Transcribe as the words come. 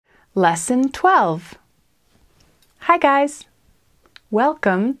Lesson 12. Hi guys.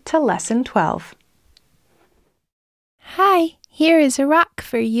 Welcome to Lesson 12. Hi, here is a rock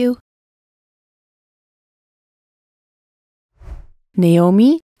for you.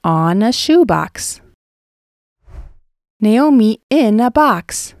 Naomi on a shoebox. Naomi in a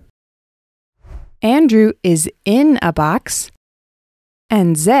box. Andrew is in a box,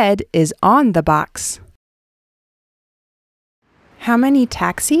 and Zed is on the box. How many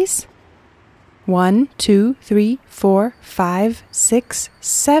taxis? 1, 2, 3, 4, 5, 6,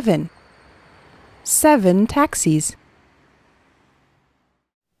 7. 7 taxis.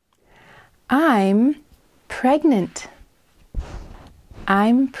 I'm pregnant.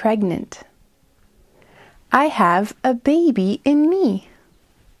 I'm pregnant. I have a baby in me.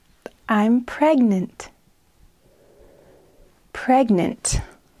 I'm pregnant. Pregnant.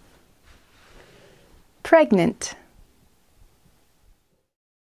 Pregnant.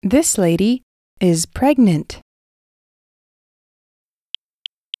 This lady is pregnant.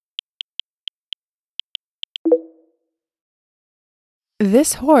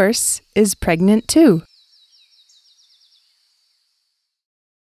 This horse is pregnant too.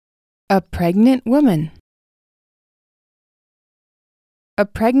 A pregnant woman. A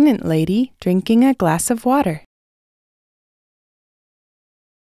pregnant lady drinking a glass of water.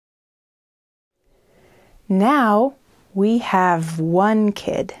 Now we have one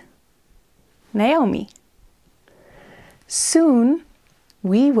kid, Naomi. Soon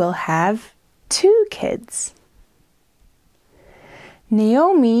we will have 2 kids.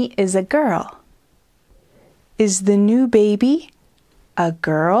 Naomi is a girl. Is the new baby a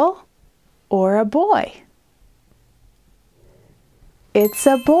girl or a boy? It's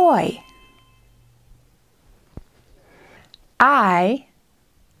a boy. I,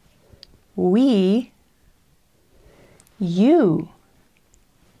 we, you.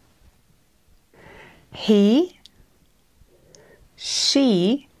 He,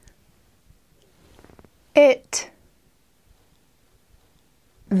 she, it,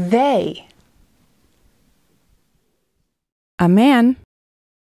 they. A man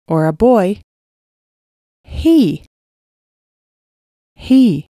or a boy, he.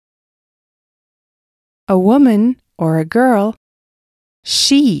 He. A woman or a girl,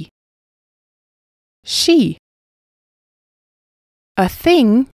 she. She. A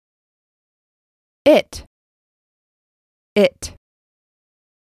thing, it. It.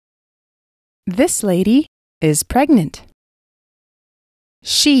 This lady is pregnant.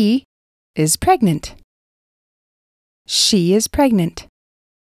 She is pregnant. She is pregnant.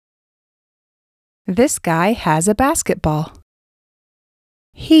 This guy has a basketball.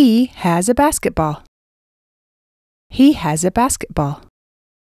 He has a basketball. He has a basketball.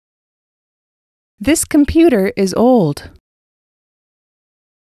 This computer is old.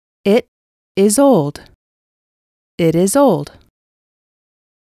 It is old. It is old.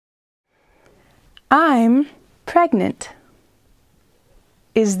 I'm pregnant.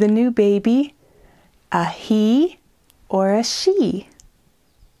 Is the new baby a he or a she?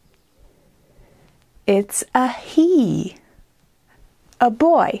 It's a he. A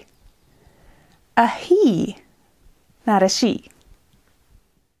boy. A he, not a she.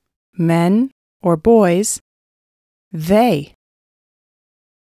 Men or boys, they.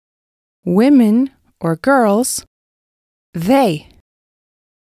 Women or girls, they.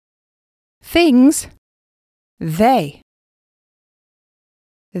 Things, they.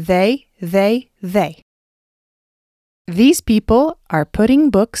 They. These people are putting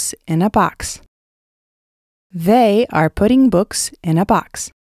books in a box. They are putting books in a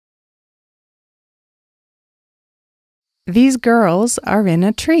box. These girls are in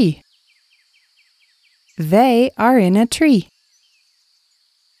a tree. They are in a tree.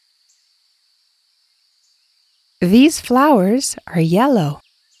 These flowers are yellow.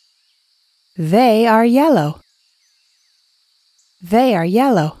 They are yellow. They are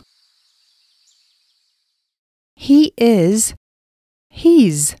yellow. He is,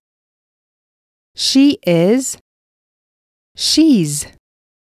 he's. She is, she's.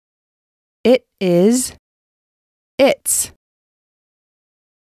 It is, it's.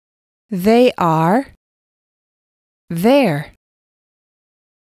 They are, they're.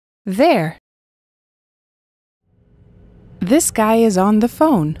 There. This guy is on the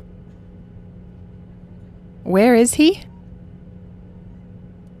phone. Where is he?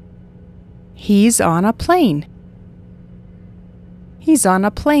 He's on a plane. He's on a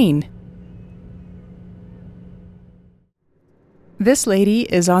plane. This lady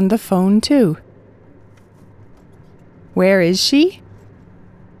is on the phone too. Where is she?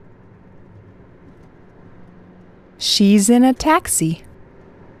 She's in a taxi.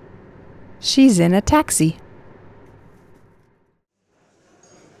 She's in a taxi.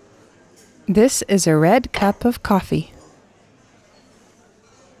 This is a red cup of coffee.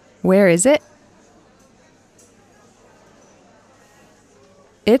 Where is it?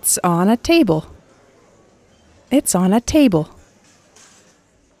 It's on a table. It's on a table.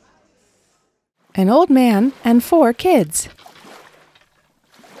 An old man and 4 kids.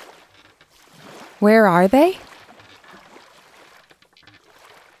 Where are they?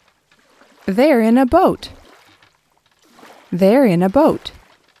 They're in a boat. They're in a boat.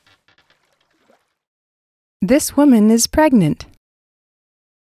 This woman is pregnant.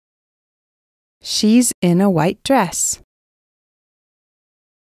 She's in a white dress.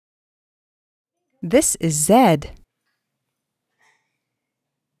 This is Zed.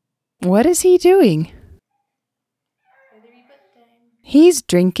 What is he doing? He's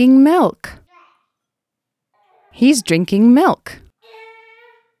drinking milk. He's drinking milk.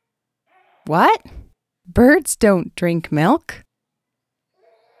 What? Birds don't drink milk.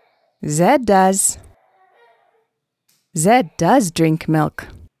 Zed does. Zed does drink milk.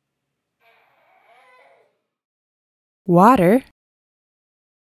 Water.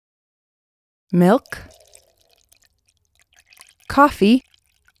 Milk. Coffee.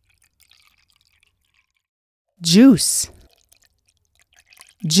 Juice.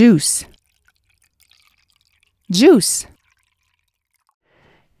 Juice. Juice.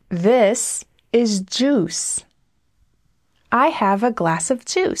 This is juice. I have a glass of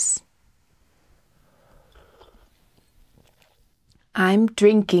juice. I'm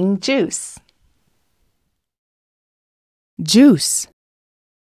drinking juice. Juice.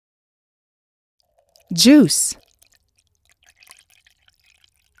 Juice.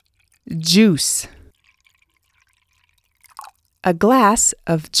 Juice. A glass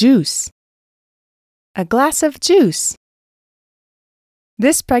of juice. A glass of juice.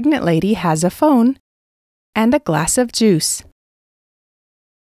 This pregnant lady has a phone and a glass of juice.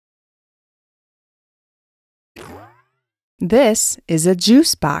 This is a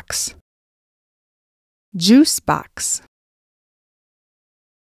juice box. Juice box.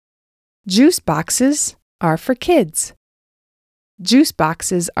 Juice boxes are for kids. Juice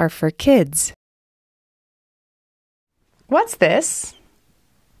boxes are for kids. What's this?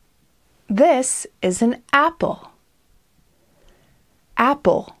 This is an apple.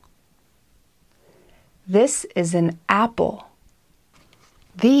 Apple. This is an apple.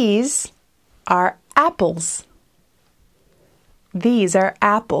 These are apples. These are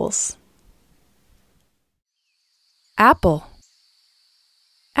apples. Apple.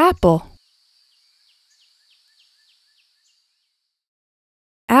 Apple.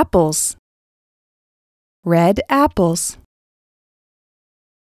 Apples. Red apples.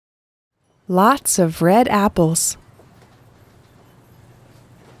 Lots of red apples.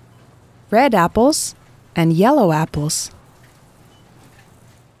 Red apples and yellow apples.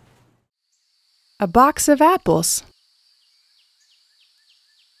 A box of apples.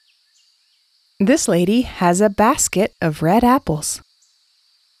 This lady has a basket of red apples.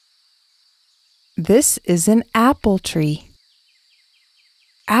 This is an apple tree.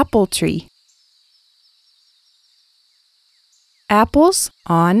 Apple tree. Apples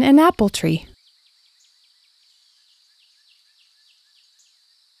on an apple tree.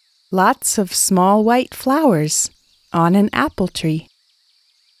 Lots of small white flowers on an apple tree.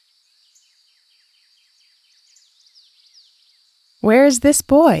 Where is this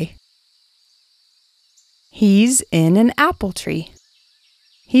boy? He's in an apple tree.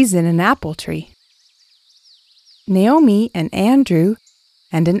 He's in an apple tree. Naomi and Andrew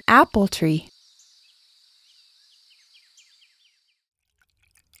and an apple tree.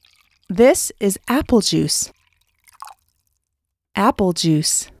 This is apple juice. Apple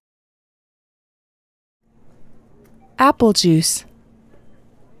juice. Apple juice.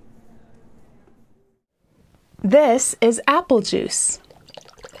 This is apple juice.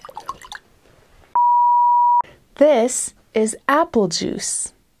 This is apple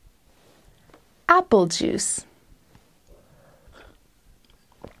juice. Apple juice.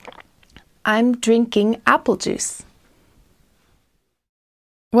 I'm drinking apple juice.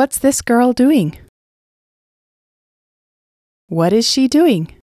 What's this girl doing? What is she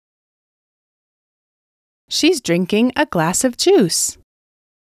doing? She's drinking a glass of juice.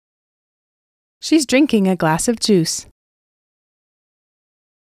 She's drinking a glass of juice.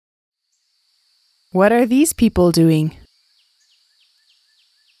 What are these people doing?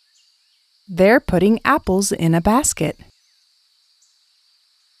 They're putting apples in a basket.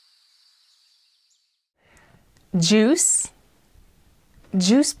 Juice.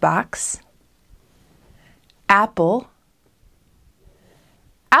 Juice box. Apple.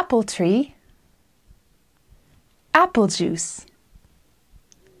 Apple tree. Apple juice.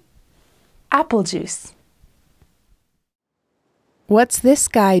 Apple juice. What's this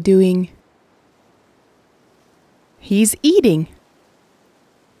guy doing? He's eating.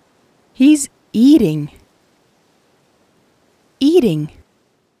 He's eating. Eating.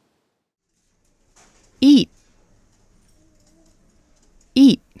 Eat.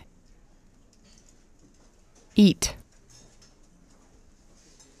 Eat. Eat.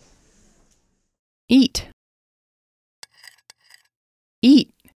 Eat.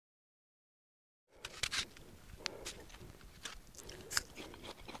 Eat.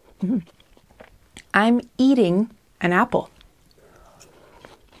 I'm eating an apple.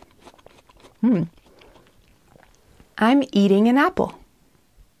 I'm eating an apple.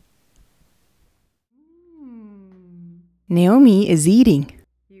 Naomi is eating.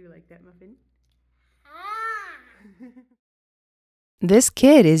 You like that muffin? This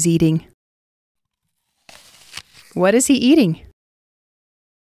kid is eating. What is he eating?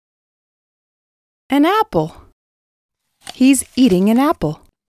 An apple. He's eating an apple.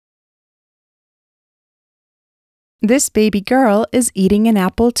 This baby girl is eating an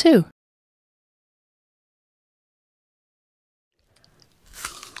apple too.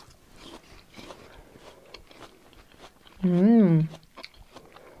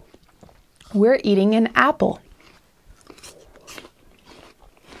 We're eating an apple.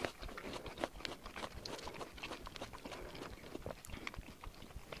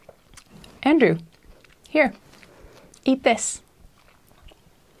 Andrew, here, eat this.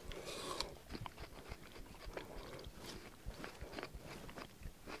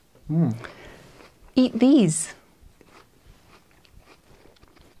 Eat these.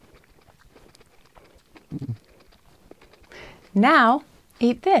 Now,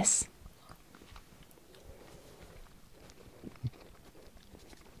 eat this.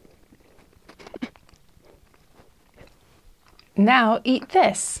 Now, eat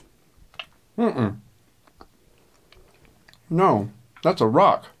this. No, that's a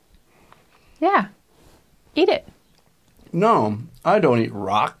rock. Yeah, eat it. No, I don't eat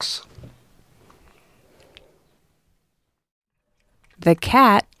rocks. The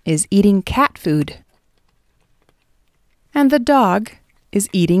cat is eating cat food. And the dog is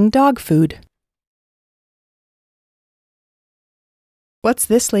eating dog food. What's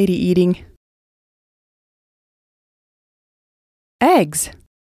this lady eating? Eggs.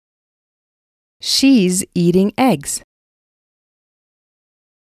 She's eating eggs.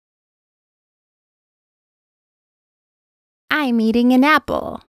 I'm eating an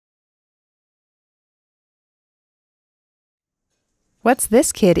apple. What's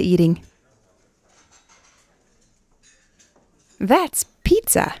this kid eating? That's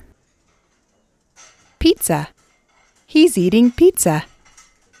pizza. Pizza. He's eating pizza.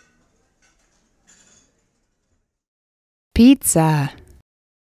 Pizza.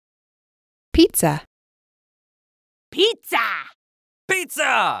 Pizza. Pizza!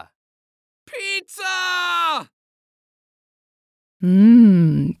 Pizza! Pizza!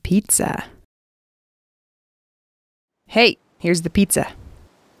 Pizza. Hey, here's the pizza.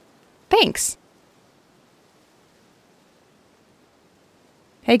 Thanks.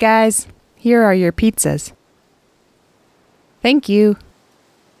 Hey guys, here are your pizzas. Thank you.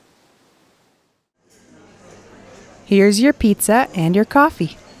 Here's your pizza and your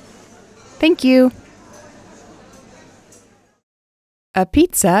coffee. Thank you. A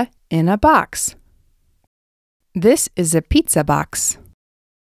pizza in a box. This is a pizza box.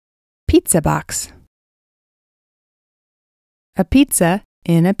 Pizza box. A pizza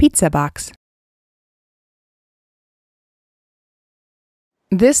in a pizza box.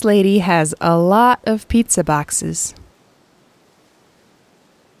 This lady has a lot of pizza boxes.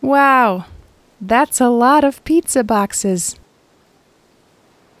 Wow, that's a lot of pizza boxes.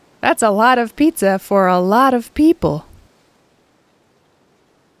 That's a lot of pizza for a lot of people.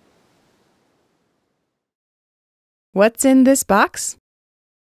 What's in this box?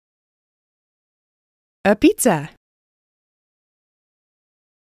 A pizza.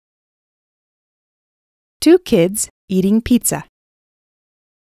 2 kids eating pizza.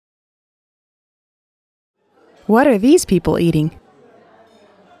 What are these people eating?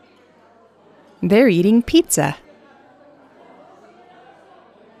 They're eating pizza.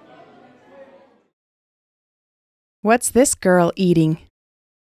 What's this girl eating?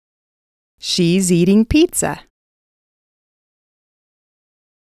 She's eating pizza.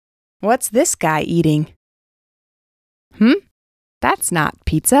 What's this guy eating? That's not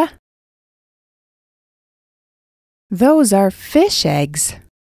pizza. Those are fish eggs.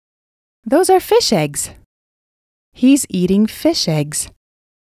 Those are fish eggs. He's eating fish eggs.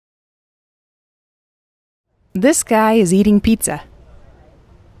 This guy is eating pizza.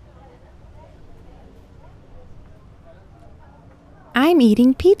 I'm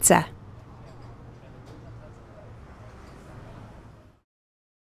eating pizza.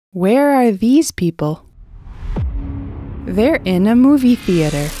 Where are these people? They're in a movie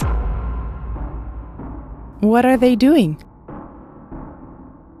theater. What are they doing?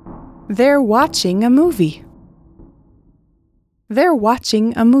 They're watching a movie. They're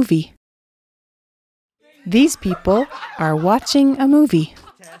watching a movie. These people are watching a movie.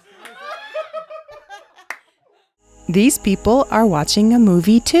 These people are watching a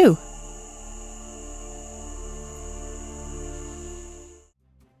movie too.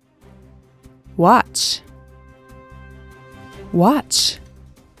 Watch. Watch.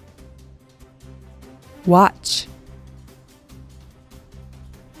 Watch.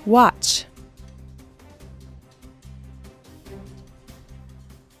 Watch.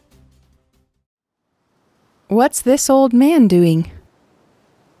 What's this old man doing?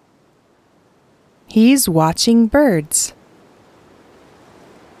 He's watching birds.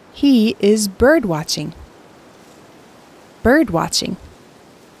 He is bird watching. Bird watching.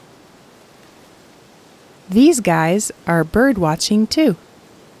 These guys are bird watching too.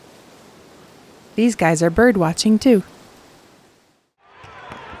 These guys are bird watching too.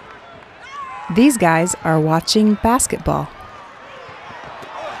 These guys are watching basketball.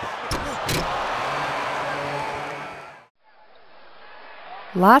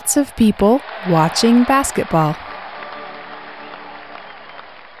 Lots of people watching basketball.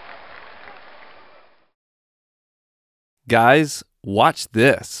 Guys, watch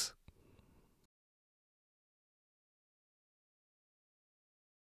this.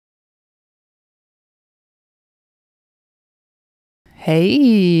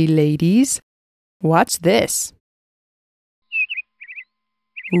 Hey, ladies, watch this.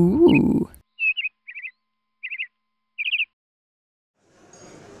 Ooh.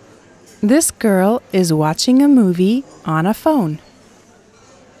 This girl is watching a movie on a phone.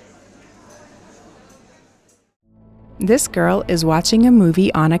 This girl is watching a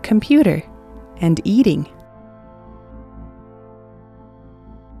movie on a computer and eating.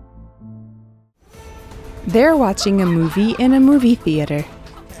 They're watching a movie in a movie theater.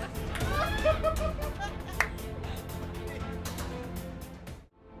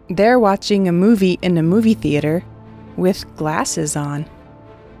 They're watching a movie in a movie theater with glasses on.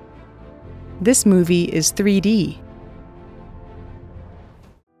 This movie is 3D.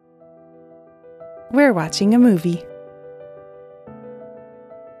 We're watching a movie.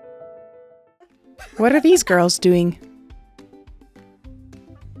 What are these girls doing?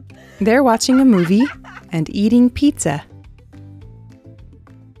 They're watching a movie and eating pizza.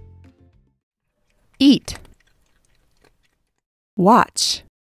 Eat. Watch.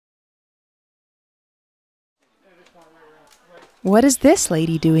 What is this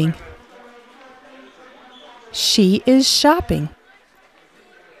lady doing? She is shopping.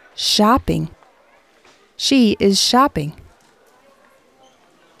 Shopping. She is shopping.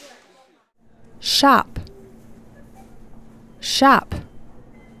 Shop. Shop.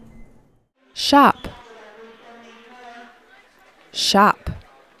 Shop. Shop.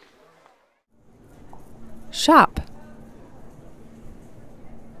 Shop.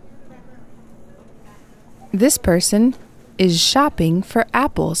 This person is shopping for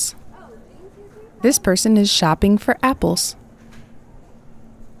apples. This person is shopping for apples.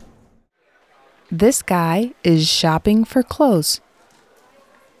 This guy is shopping for clothes.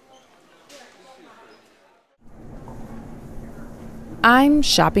 I'm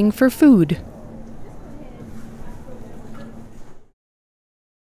shopping for food.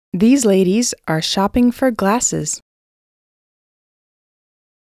 These ladies are shopping for glasses.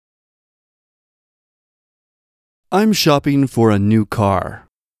 I'm shopping for a new car.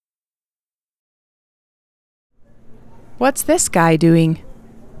 What's this guy doing?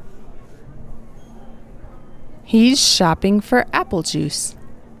 He's shopping for apple juice.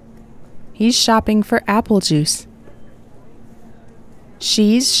 He's shopping for apple juice.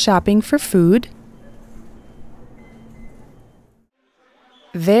 She's shopping for food.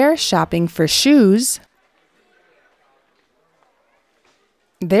 They're shopping for shoes.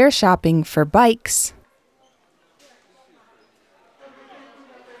 They're shopping for bikes.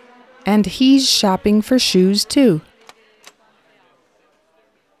 And he's shopping for shoes too.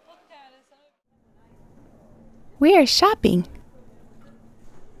 We're shopping.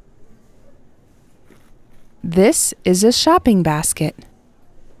 This is a shopping basket.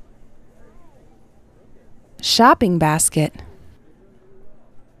 Shopping basket.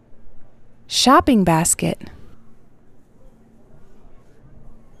 Shopping basket.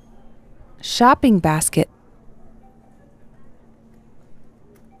 Shopping basket.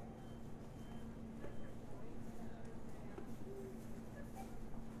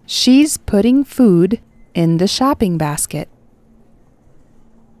 She's putting food in the shopping basket.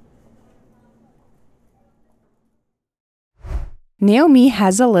 Naomi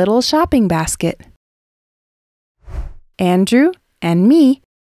has a little shopping basket. Andrew and me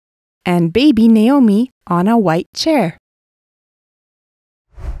and baby Naomi on a white chair.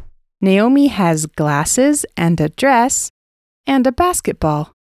 Naomi has glasses and a dress and a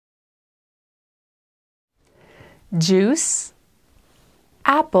basketball. Juice,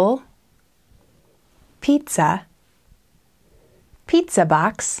 apple, pizza, pizza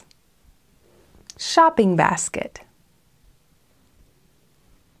box, shopping basket.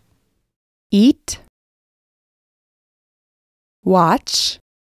 Eat, watch,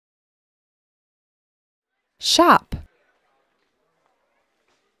 shop.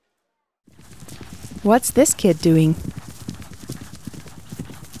 What's this kid doing?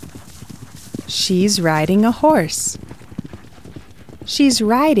 She's riding a horse. She's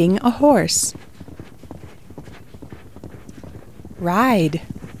riding a horse. Ride,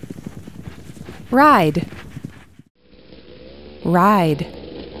 ride, ride,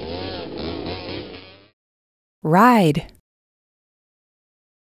 ride,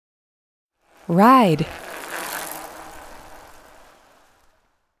 ride.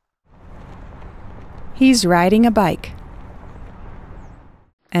 He's riding a bike.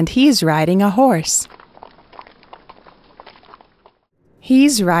 And he's riding a horse.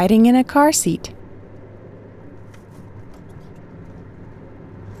 He's riding in a car seat.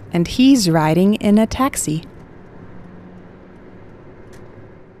 And he's riding in a taxi.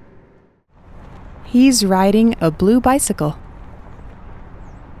 He's riding a blue bicycle.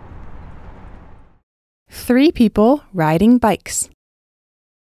 3 people riding bikes.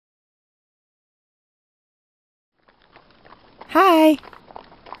 Hi,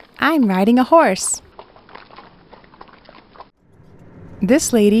 I'm riding a horse.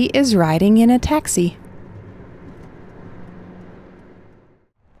 This lady is riding in a taxi.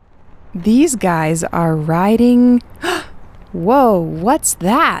 These guys are riding... Whoa, what's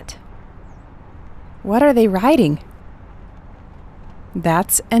that? What are they riding?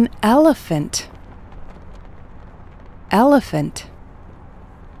 That's an elephant. Elephant.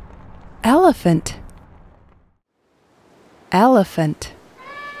 Elephant. Elephant.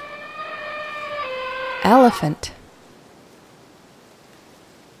 Elephant.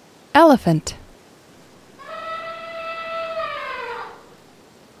 Elephant.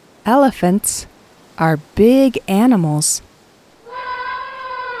 Elephants are big animals.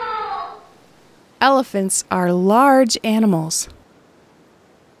 Elephants are large animals.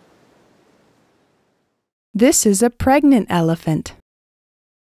 This is a pregnant elephant.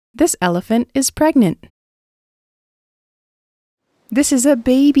 This elephant is pregnant. This is a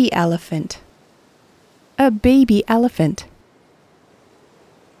baby elephant. A baby elephant.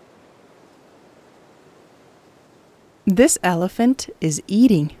 This elephant is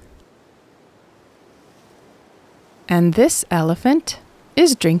eating. And this elephant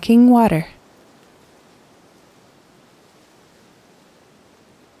is drinking water.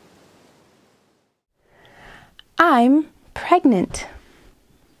 I'm pregnant.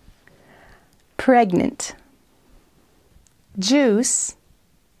 Pregnant. Juice,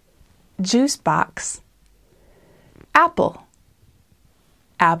 juice box. Apple,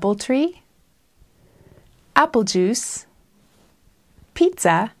 apple tree. Apple juice.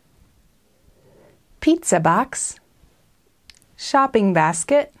 Pizza, pizza box. Shopping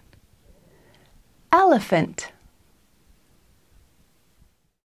basket. Elephant.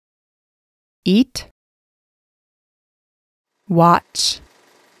 Eat, watch,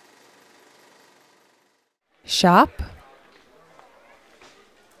 shop,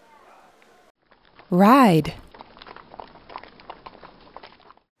 ride.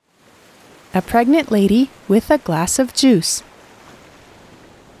 A pregnant lady with a glass of juice.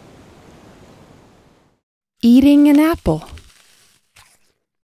 Eating an apple.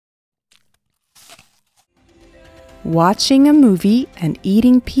 Watching a movie and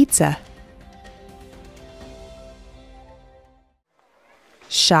eating pizza.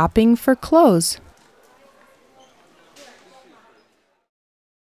 Shopping for clothes.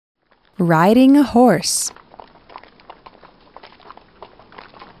 Riding a horse.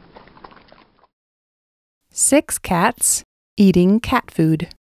 Six cats eating cat food.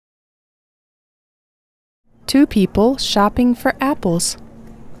 2 people shopping for apples.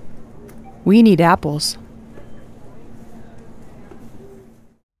 We need apples.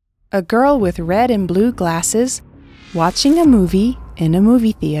 A girl with red and blue glasses watching a movie in a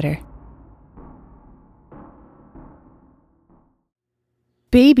movie theater.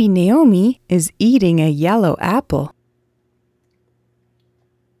 Baby Naomi is eating a yellow apple.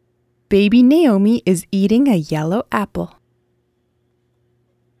 Baby Naomi is eating a yellow apple.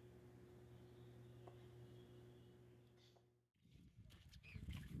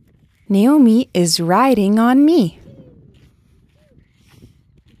 Naomi is riding on me.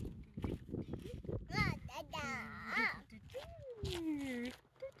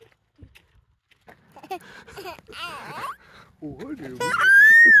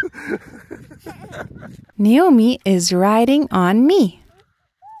 Naomi is riding on me.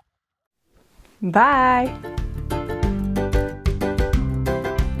 Bye.